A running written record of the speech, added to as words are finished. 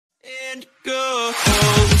and go.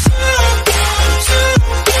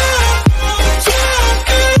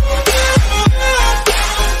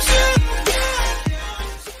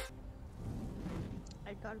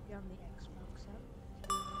 I gotta be on the Xbox app.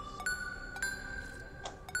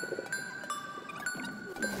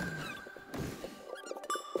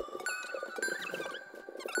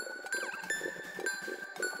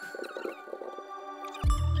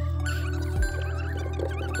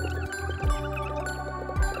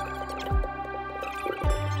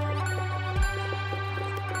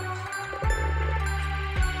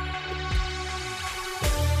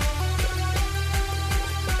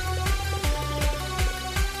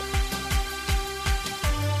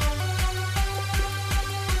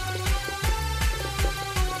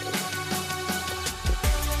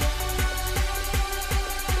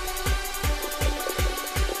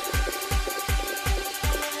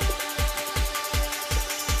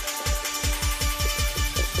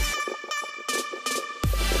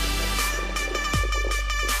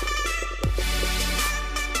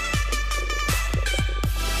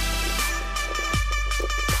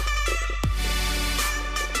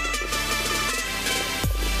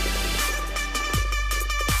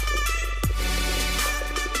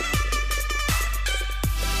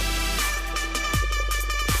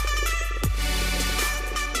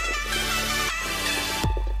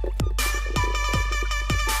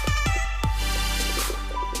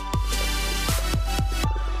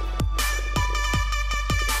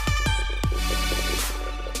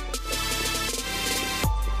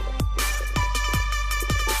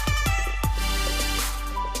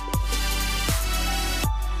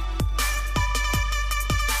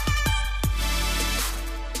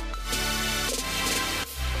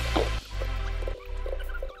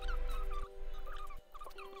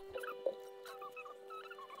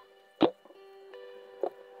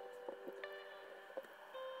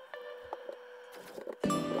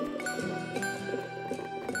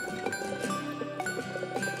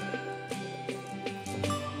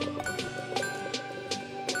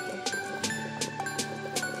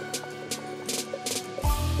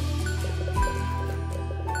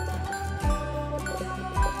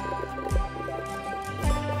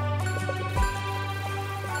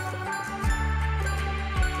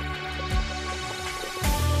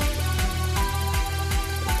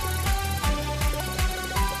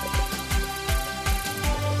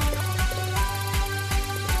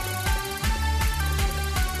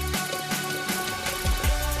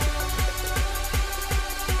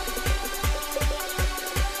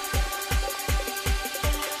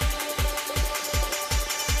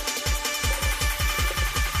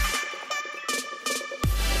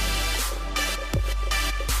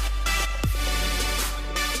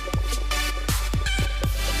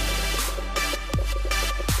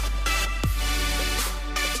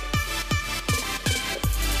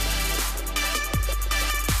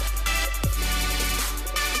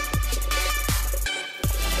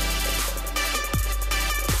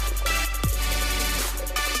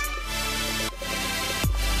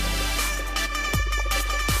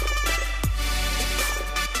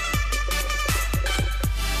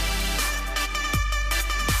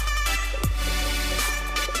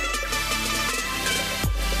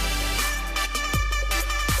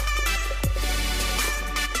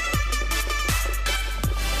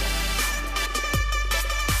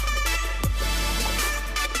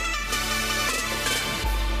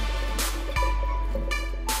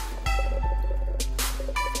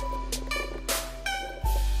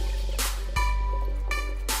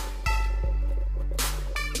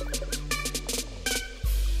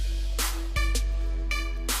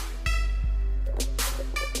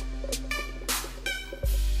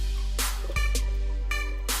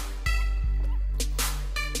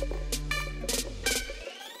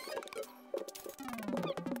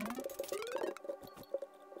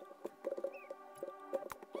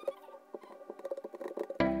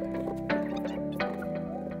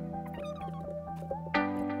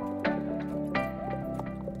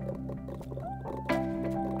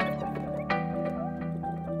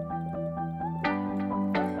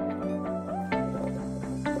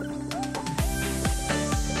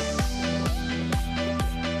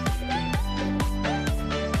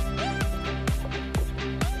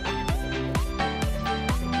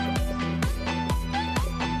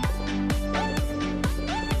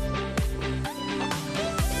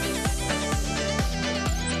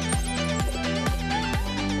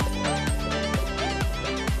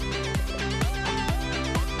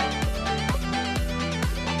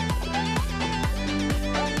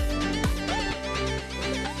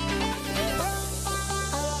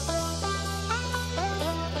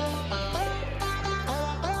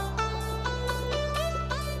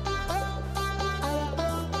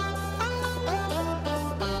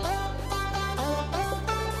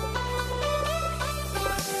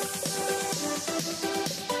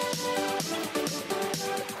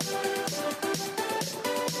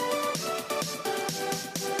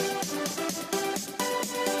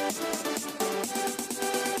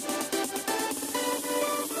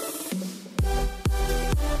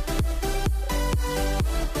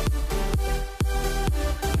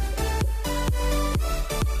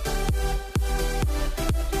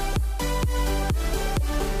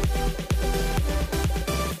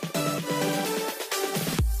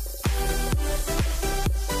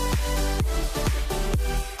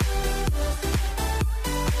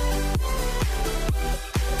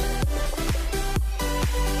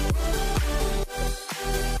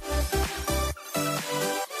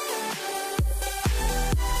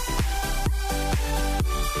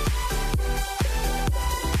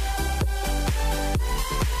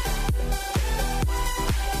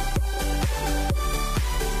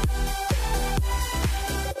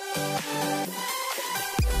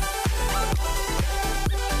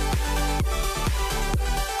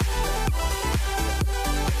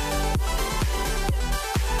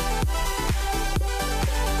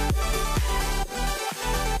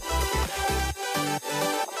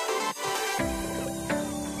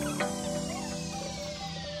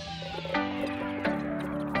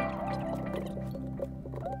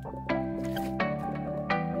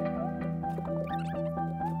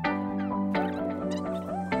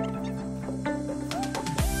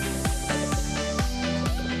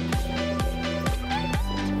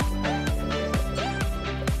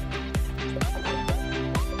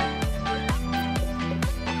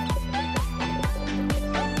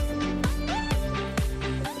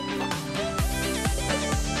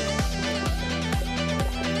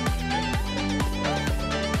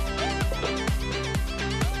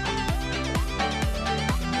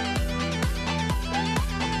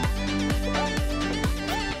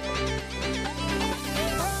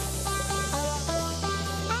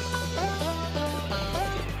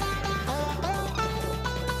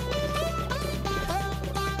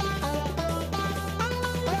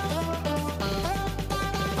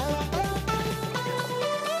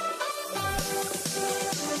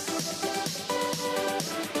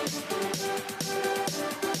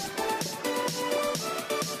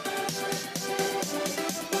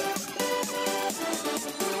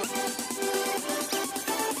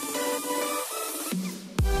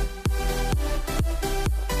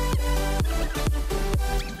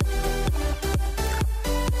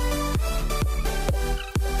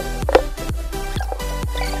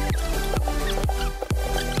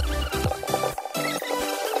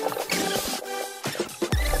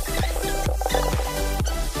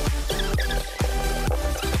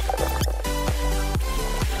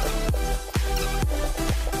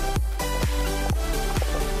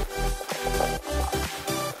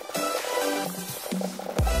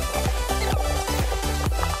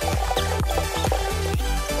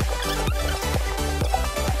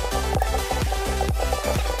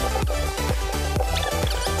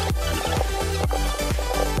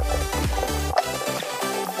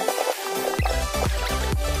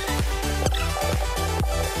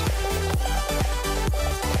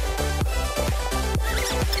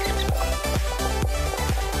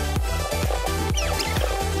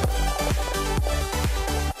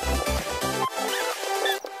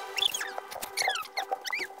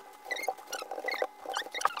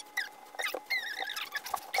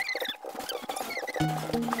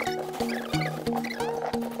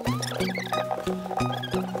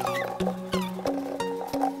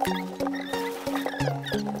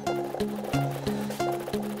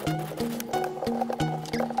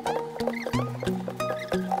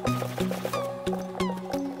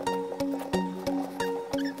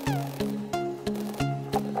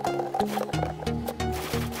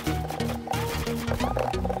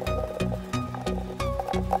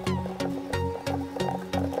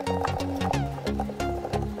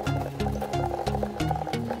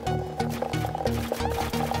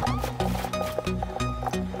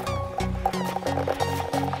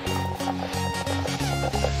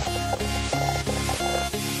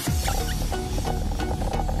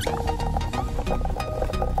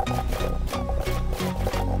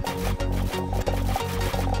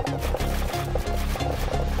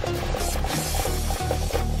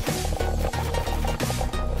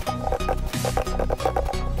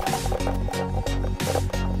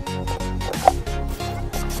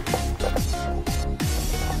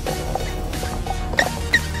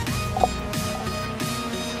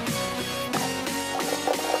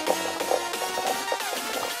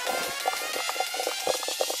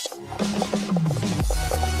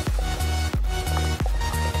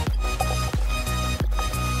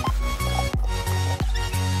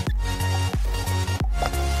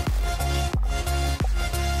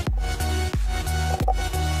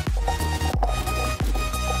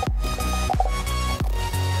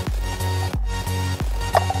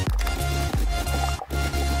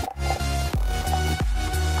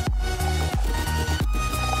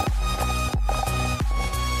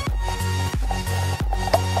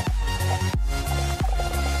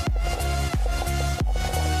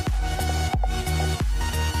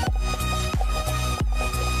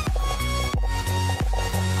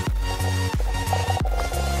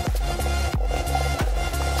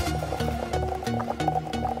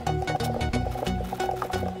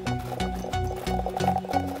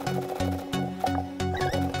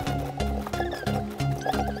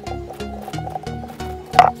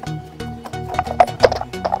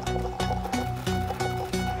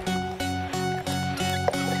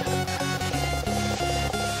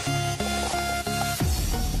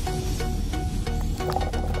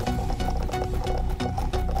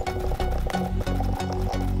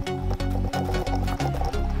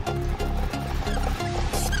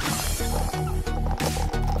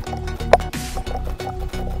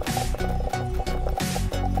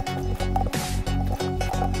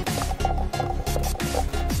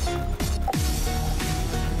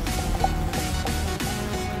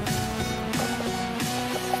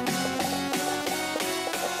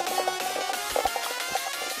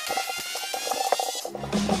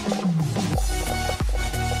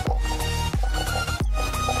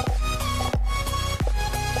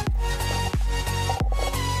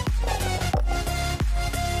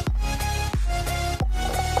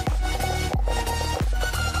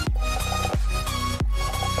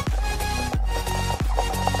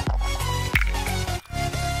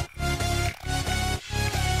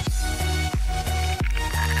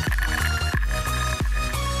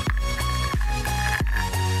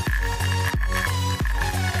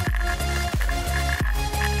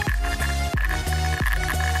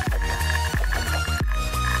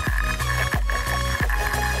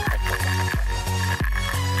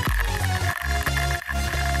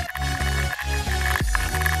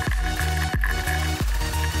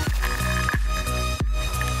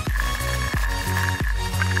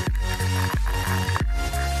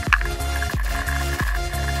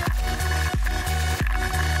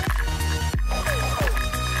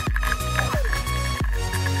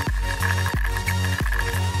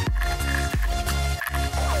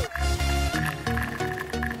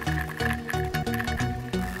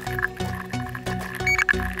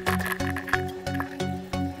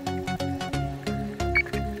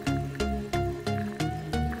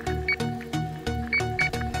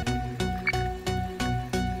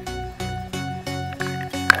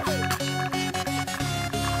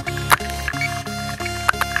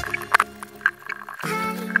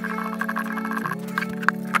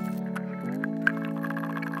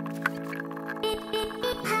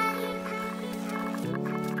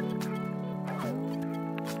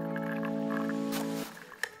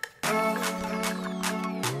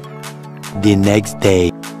 the next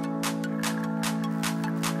day.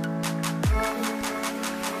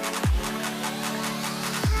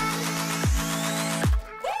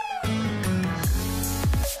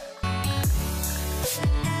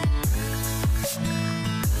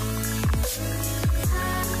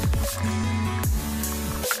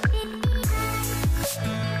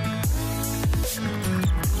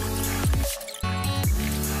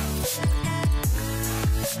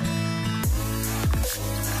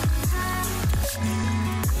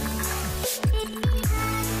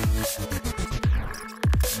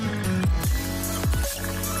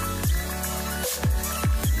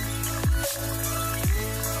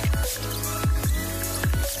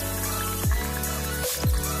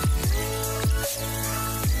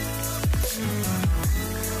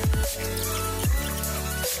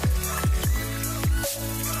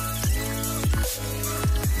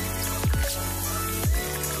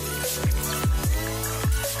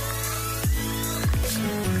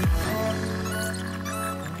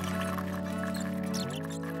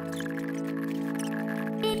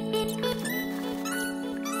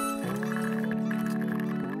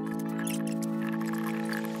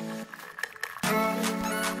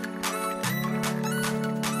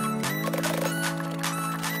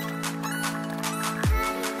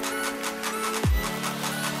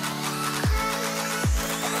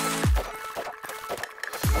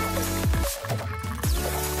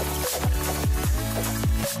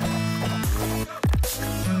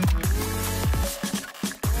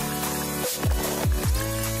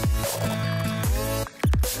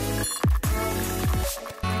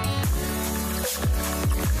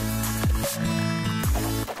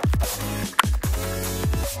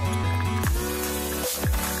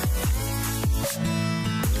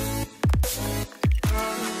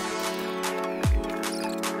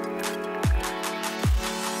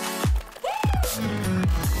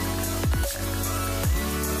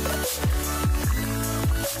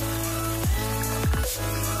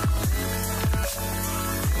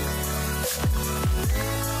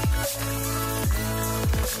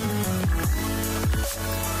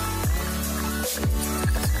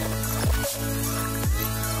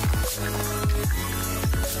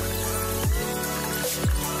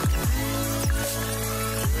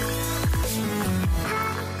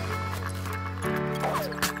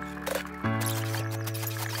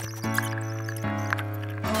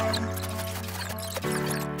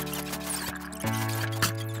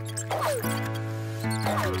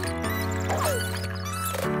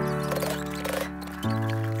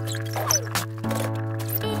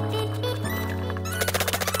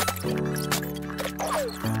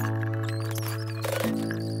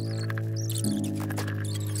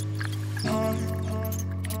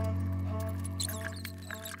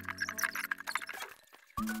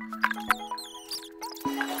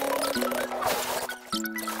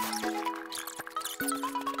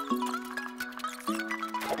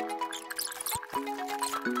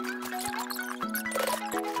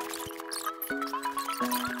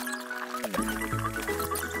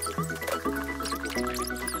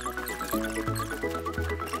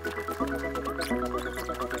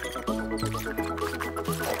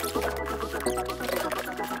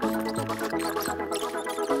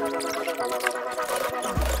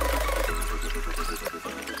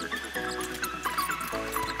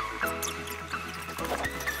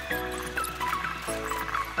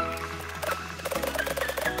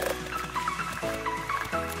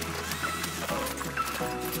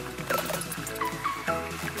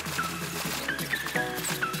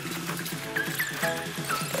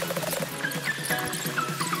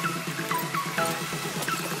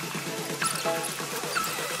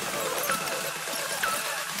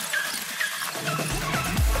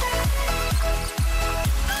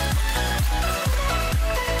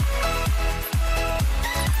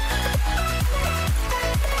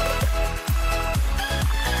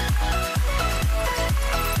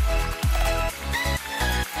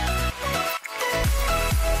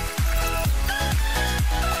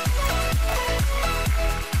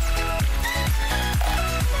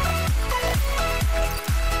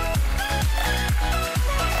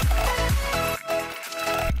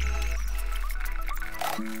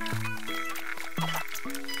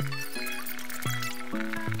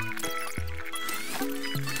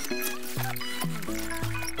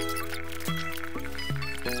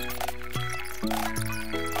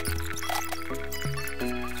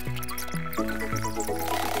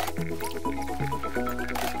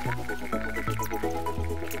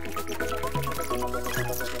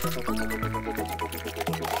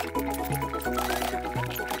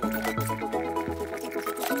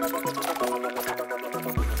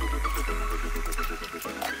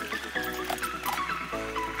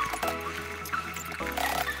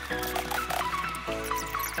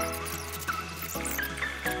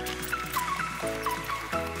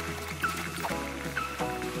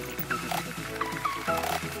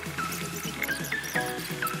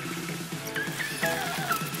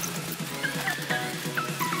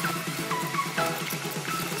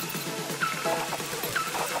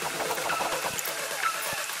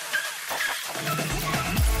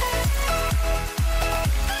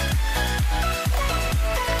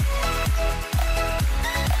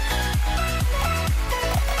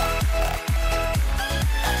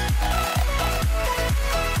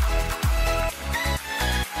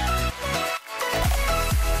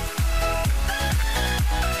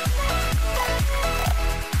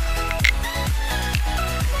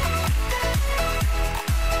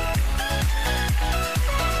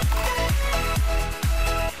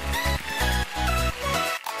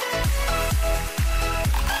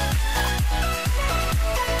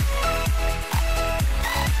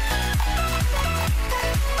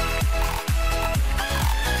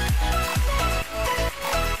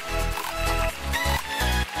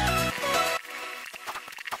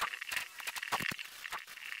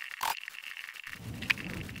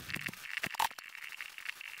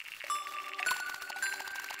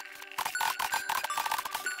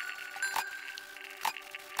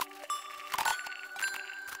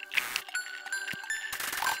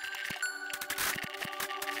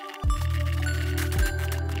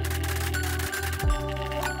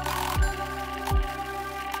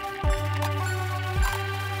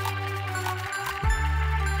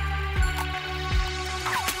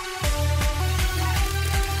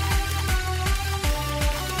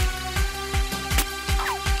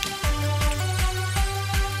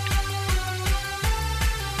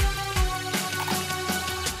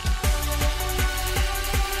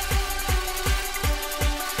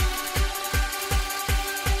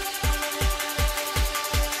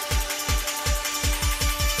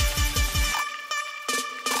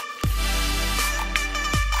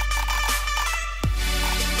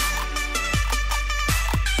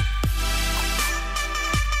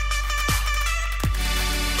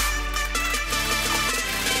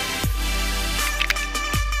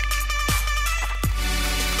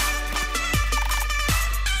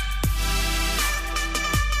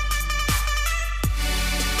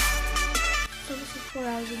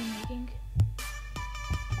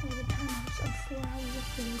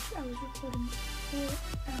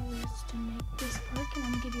 was to make this park, and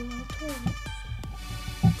I'm gonna give you a little tour of it.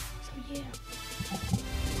 So yeah.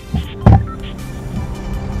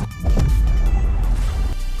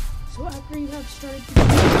 So after you have started the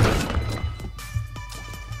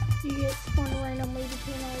game, you get spawned randomly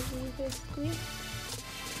between all of these basically.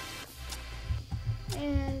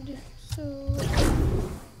 And so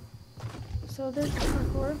there's the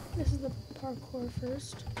parkour. This is the parkour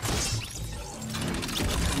first.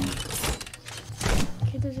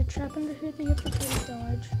 Okay, there's a trap under here that you have to try to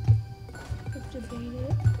dodge. You have to bait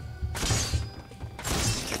it.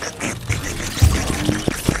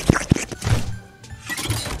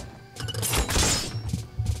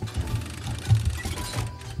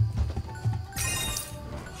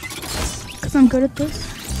 Because I'm good at this.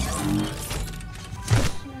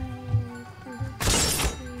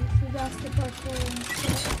 That's the parkour and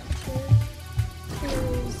there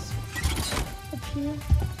is up here.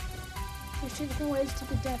 There's 2 different ways to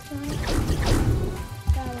the death run.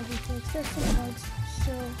 That'll be fixed. There's some bugs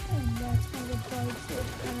still, and that's one of the bugs that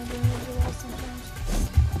kind of ruins the wall sometimes.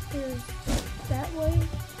 There's that way,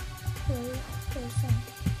 where there's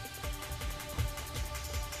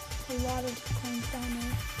a lot of coins down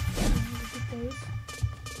there. Look at those.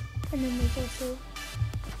 And then there's also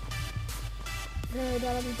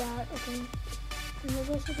that'll be that, okay. And there's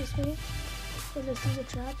also this way, where there's tons of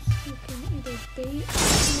traps. You can either bait the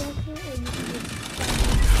walker, or you can just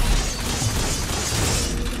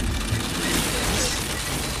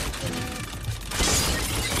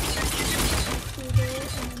through there,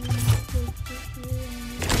 and then you go through here,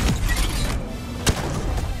 and you go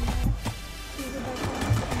through the back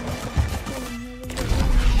and then you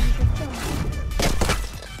can jump.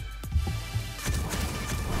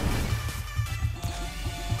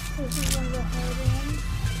 This is one of the harder ones,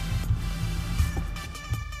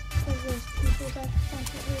 because there's people that want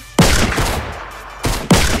to hurt you.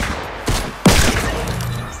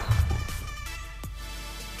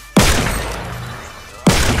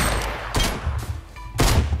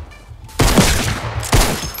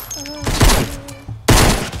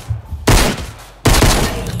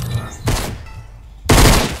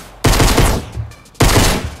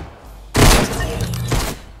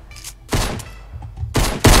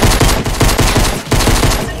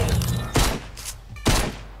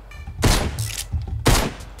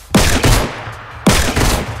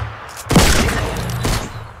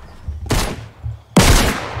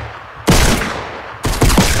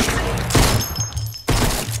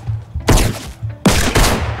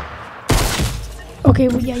 Okay,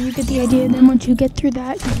 well yeah, you get the idea. Then once you get through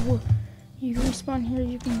that, you respawn here.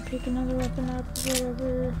 You can pick another weapon up,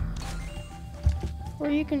 whatever, or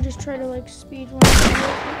you can just try to like speed run.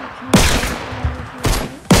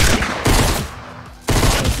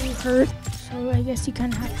 If you hurt, so I guess you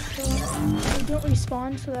kind of have to. You don't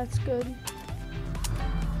respawn, so that's good.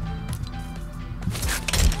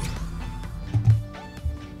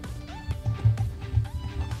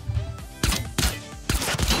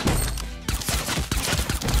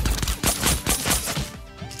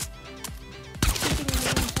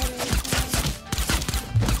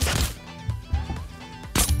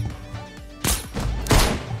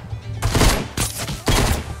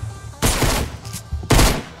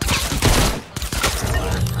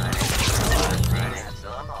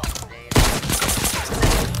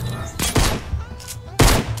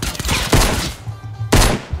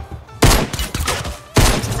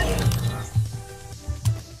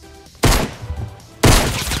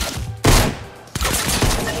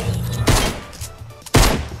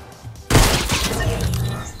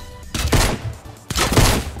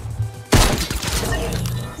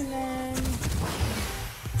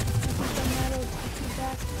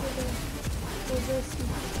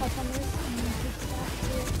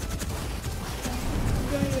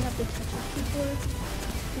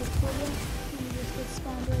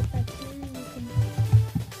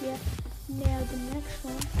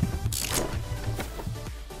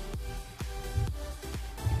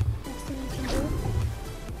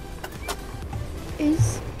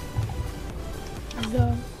 Is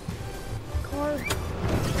the car.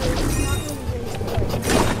 It's not really racing, but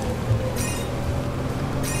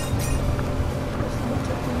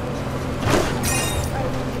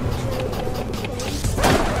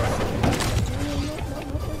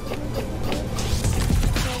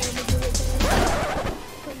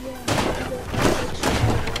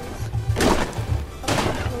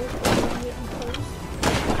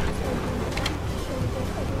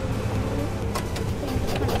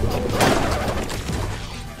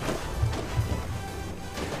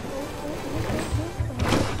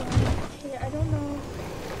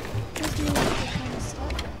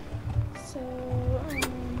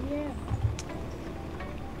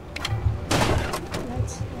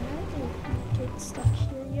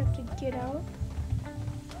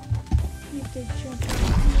to jump in here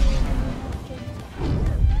and you have to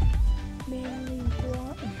manually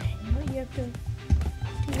walk. You have to do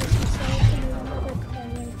this yourself, and there's another car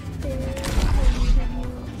right there for you to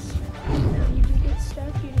use. If you do get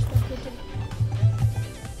stuck, you just don't get to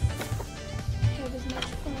have as much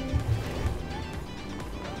fun.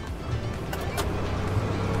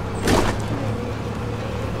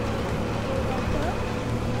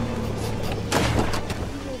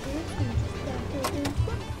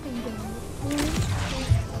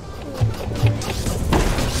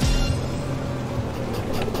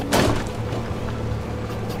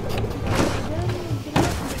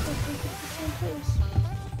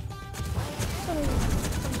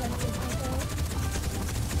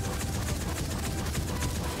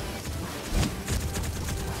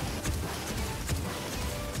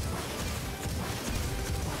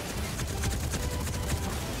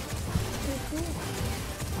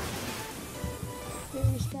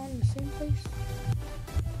 Respawn in the same place.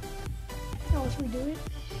 Now let's redo it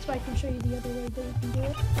so I can show you the other way that you can do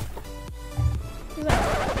it.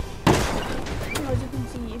 As you can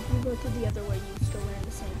see, if you go to the other way, you still land in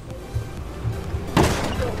the same place.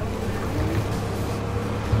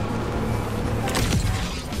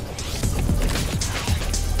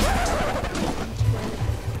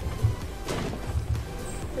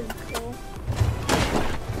 Pretty cool.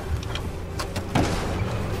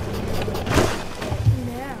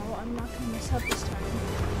 I'm not going to mess up this time.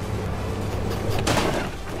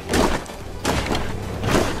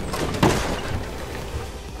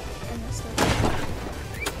 I messed up.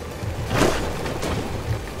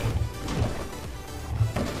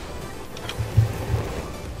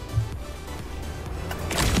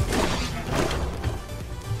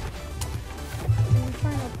 And the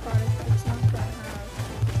final product that it's not going to have.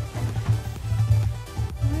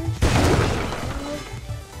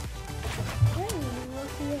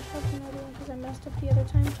 I messed up the other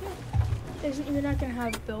time too. You're not gonna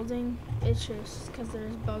have building. It's just because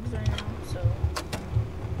there's bugs right now. So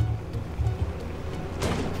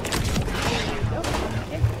there you go.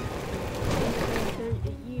 Okay.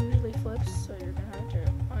 It usually flips, so you're gonna have to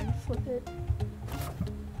unflip it.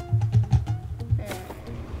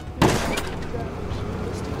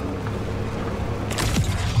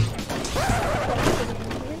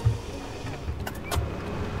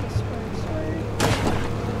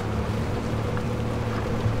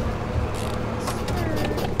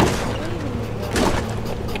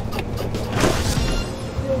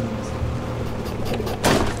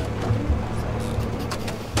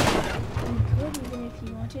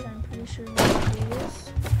 I'm pretty sure you can do this.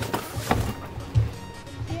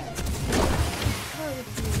 Yeah, car with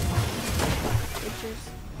you. It just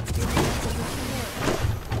you have to do some more.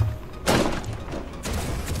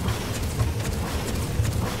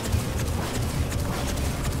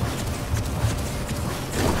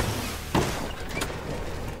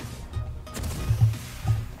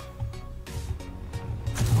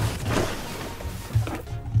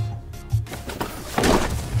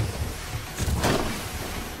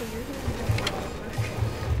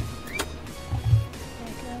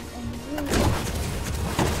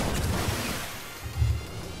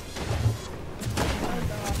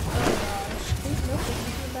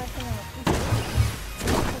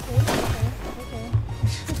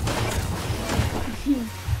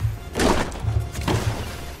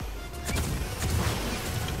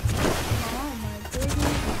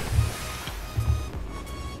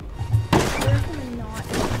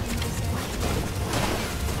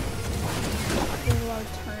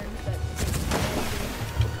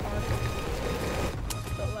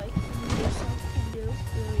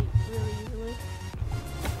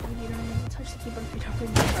 Keep our feet up in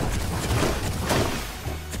the car.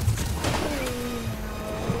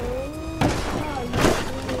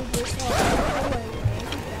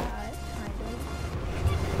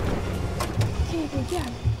 Okay, but yeah,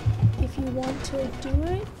 if you want to do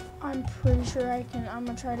it, I'm pretty sure I'm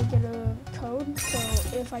gonna try to get a code. So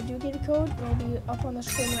if I do get a code, it'll be up on the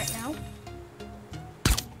screen right now.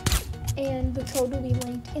 And the code will be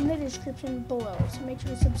linked in the description below. So make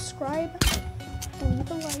sure to subscribe,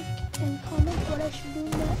 leave a like, and comment what I should do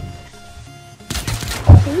next.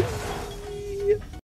 Peace.